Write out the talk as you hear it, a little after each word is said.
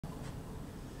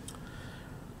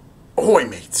Ahoy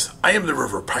mates, I am the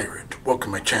River Pirate.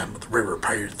 Welcome to my channel, the River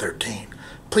Pirate 13.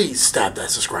 Please stab that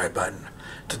subscribe button.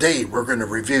 Today we're going to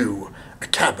review a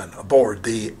cabin aboard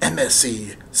the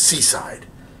MSC Seaside,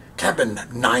 cabin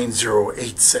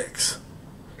 9086.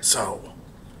 So,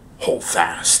 hold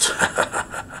fast.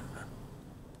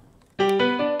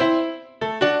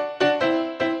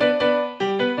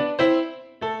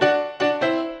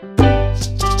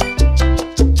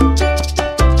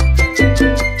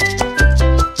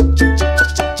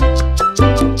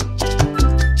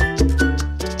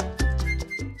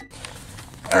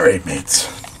 Alright mates,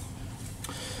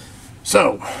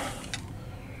 so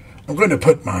I'm going to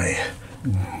put my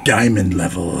diamond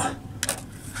level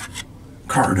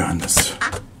card on this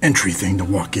entry thing to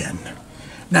walk in.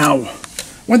 Now,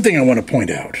 one thing I want to point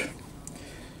out,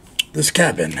 this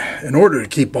cabin, in order to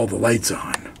keep all the lights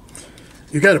on,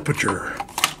 you got to put your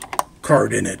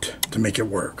card in it to make it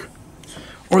work,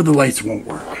 or the lights won't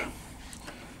work.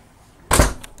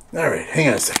 Alright, hang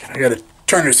on a second, I got to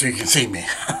turn it so you can see me.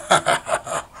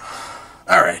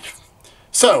 Alright,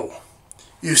 so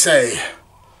you say,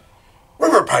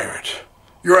 River Pirate,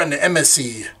 you're on the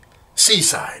MSC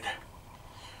Seaside.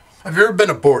 Have you ever been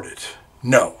aboard it?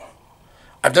 No.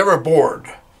 I've never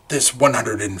aboard this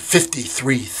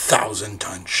 153,000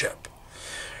 ton ship.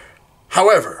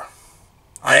 However,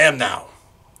 I am now.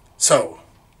 So,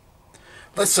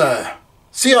 let's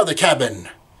see how the cabin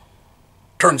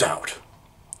turns out.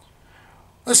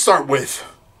 Let's start with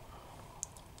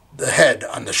the head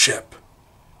on the ship.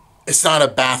 It's not a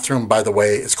bathroom, by the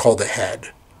way. It's called a head.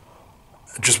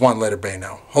 I just want to let everybody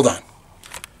know. Hold on.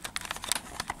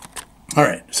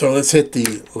 Alright, so let's hit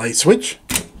the light switch.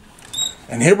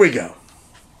 And here we go.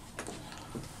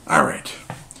 Alright.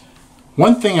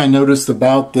 One thing I noticed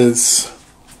about this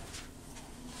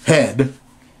head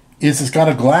is it's got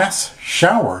a glass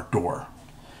shower door.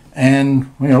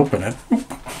 And we open it.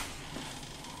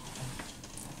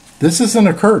 This isn't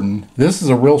a curtain. This is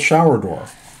a real shower door.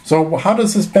 So how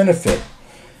does this benefit?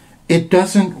 It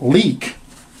doesn't leak.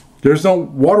 There's no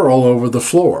water all over the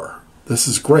floor. This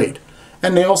is great.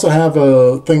 And they also have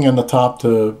a thing on the top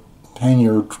to hang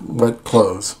your wet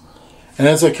clothes. And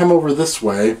as I come over this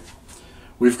way,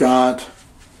 we've got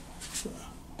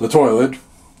the toilet.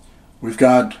 We've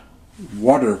got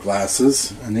water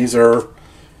glasses. And these are,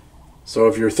 so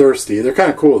if you're thirsty, they're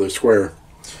kind of cool. They're square.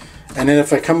 And then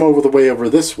if I come over the way over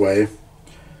this way,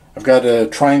 I've got a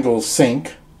triangle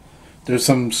sink. There's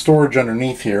some storage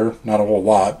underneath here, not a whole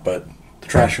lot, but the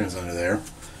trash is under there.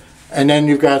 And then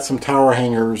you've got some tower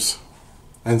hangers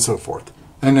and so forth.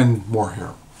 And then more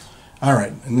here.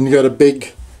 Alright, and then you got a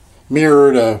big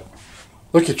mirror to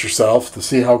look at yourself to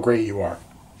see how great you are.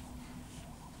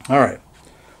 Alright,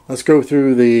 let's go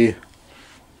through the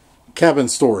cabin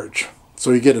storage. So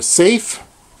you get a safe,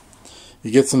 you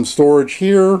get some storage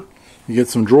here, you get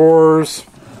some drawers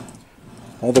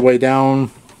all the way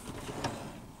down.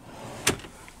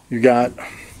 You got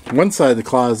one side of the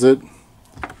closet,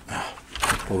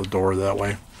 pull the door that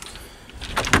way,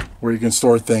 where you can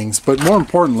store things. But more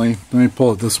importantly, let me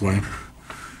pull it this way.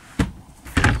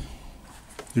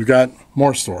 You've got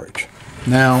more storage.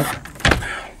 Now,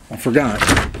 I forgot,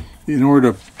 in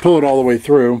order to pull it all the way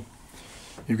through,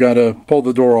 you've got to pull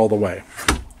the door all the way.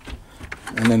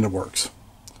 And then it works.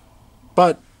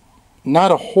 But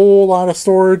not a whole lot of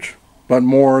storage, but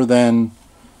more than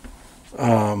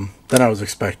I was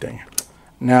expecting.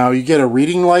 Now you get a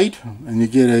reading light, and you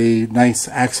get a nice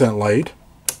accent light,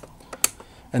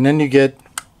 and then you get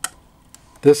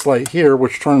this light here,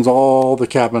 which turns all the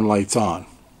cabin lights on.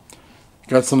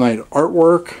 Got some nice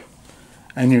artwork,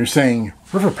 and you're saying,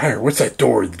 River Pirate, what's that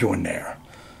door doing there?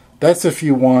 That's if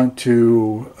you want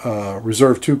to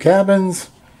reserve 2 cabins.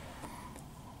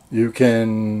 You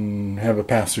can have a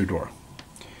pass-through door.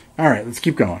 Alright, let's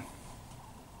keep going.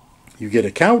 You get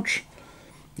a couch.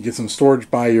 You get some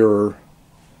storage by your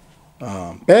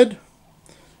bed.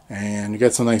 And you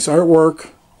get some nice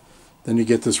artwork. Then you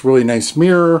get this really nice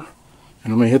mirror.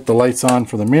 And let me hit the lights on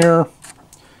for the mirror.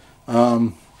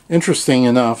 Interesting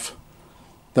enough,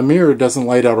 the mirror doesn't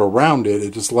light out around it.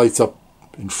 It just lights up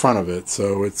in front of it.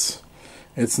 So it's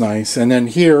nice. And then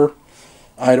here,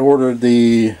 I'd ordered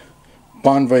the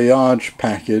Bon Voyage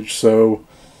package, so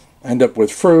end up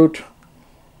with fruit,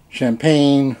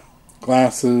 champagne,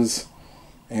 glasses,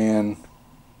 and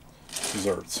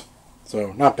desserts.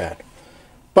 So not bad.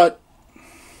 But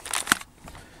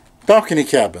balcony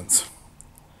cabins,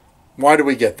 why do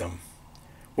we get them?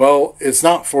 Well, it's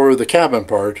not for the cabin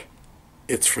part,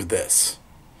 it's for this.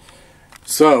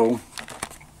 So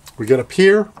we get up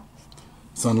here,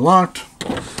 it's unlocked,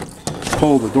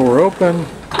 pull the door open,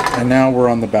 and now we're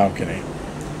on the balcony.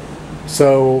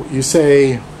 So you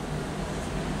say,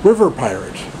 River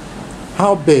Pirate,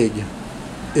 how big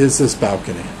is this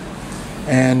balcony?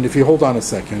 And if you hold on a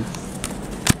second,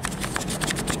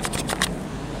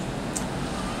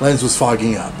 lens was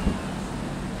fogging up.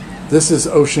 This is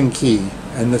Ocean Cay,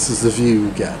 and this is the view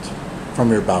you get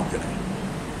from your balcony.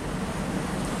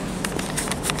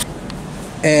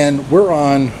 And we're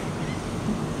on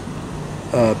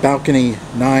balcony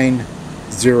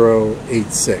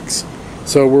 9086.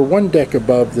 So we're one deck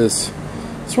above this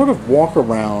sort of walk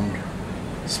around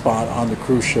spot on the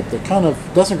cruise ship that kind of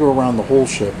doesn't go around the whole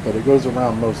ship, but it goes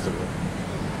around most of it.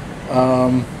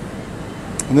 And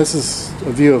this is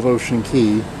a view of Ocean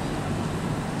Cay.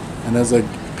 And as I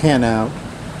pan out,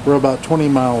 we're about 20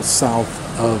 miles south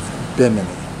of Bimini.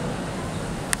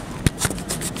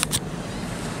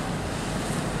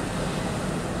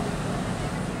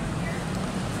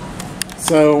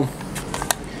 So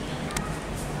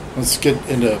let's get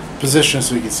into position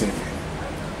so you can see me.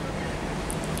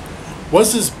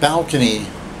 What's this balcony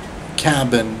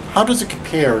cabin? How does it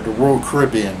compare to Royal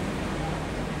Caribbean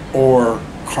or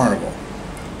Carnival?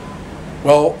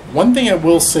 Well, one thing I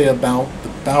will say about the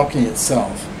balcony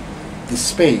itself, the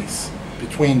space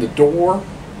between the door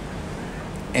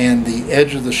and the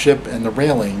edge of the ship and the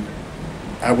railing,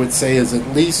 I would say is at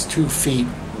least 2 feet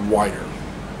wider.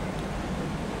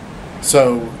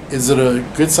 So, is it a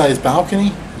good-sized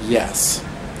balcony? Yes.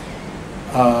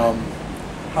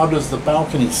 How does the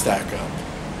balcony stack up?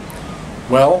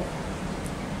 Well,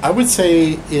 I would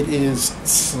say it is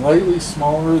slightly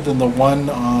smaller than the one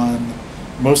on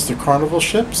most of the Carnival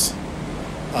ships.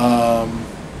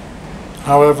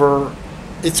 However,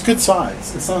 it's good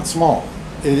size. It's not small.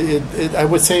 I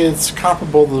would say it's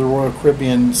comparable to the Royal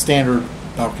Caribbean standard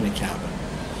balcony cabin.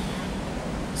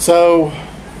 So,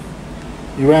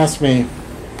 you asked me,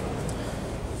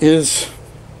 let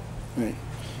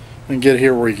me get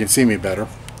here where you can see me better.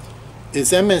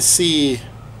 Is MSC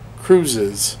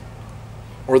Cruises,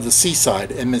 or the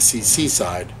Seaside, MSC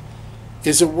Seaside,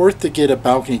 is it worth to get a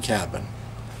balcony cabin?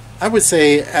 I would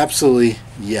say absolutely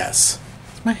yes.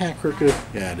 Is my hat crooked?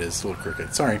 Yeah, it is a little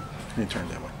crooked. Sorry. Let me turn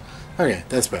it that way. Okay,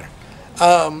 that's better.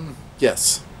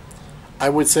 Yes. I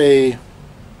would say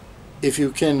if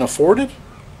you can afford it,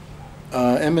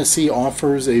 MSC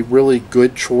offers a really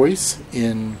good choice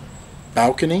in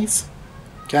balconies,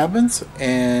 cabins,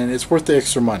 and it's worth the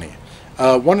extra money.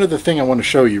 One other thing I want to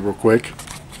show you real quick.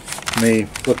 Let me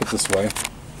flip it this way.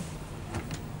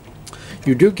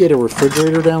 You do get a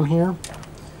refrigerator down here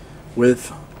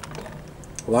with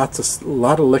a lot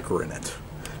of liquor in it.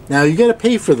 Now you got to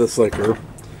pay for this liquor,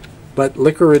 but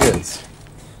liquor it is,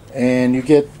 and you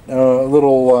get a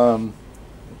little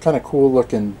kind of cool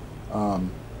looking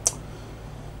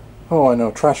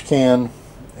trash can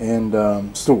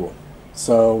and stool.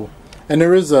 So, and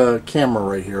there is a camera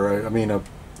right here. I mean a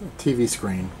TV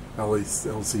screen,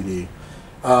 LCD.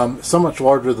 So much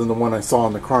larger than the one I saw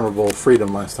on the Carnival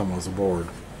Freedom last time I was aboard.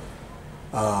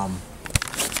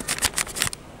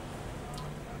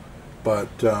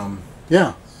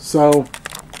 Yeah, so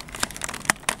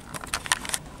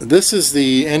this is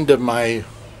the end of my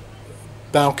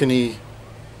balcony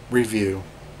review.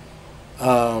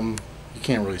 You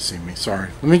can't really see me, sorry.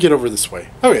 Let me get over this way.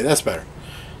 Okay, that's better.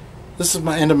 This is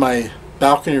my end of my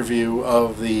balcony review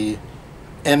of the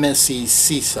MSC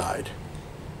Seaside.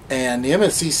 And the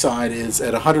MSC Seaside is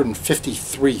at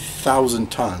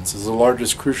 153,000 tons. It's the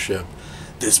largest cruise ship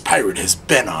this pirate has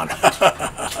been on.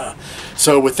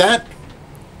 So with that,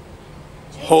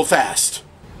 hold fast.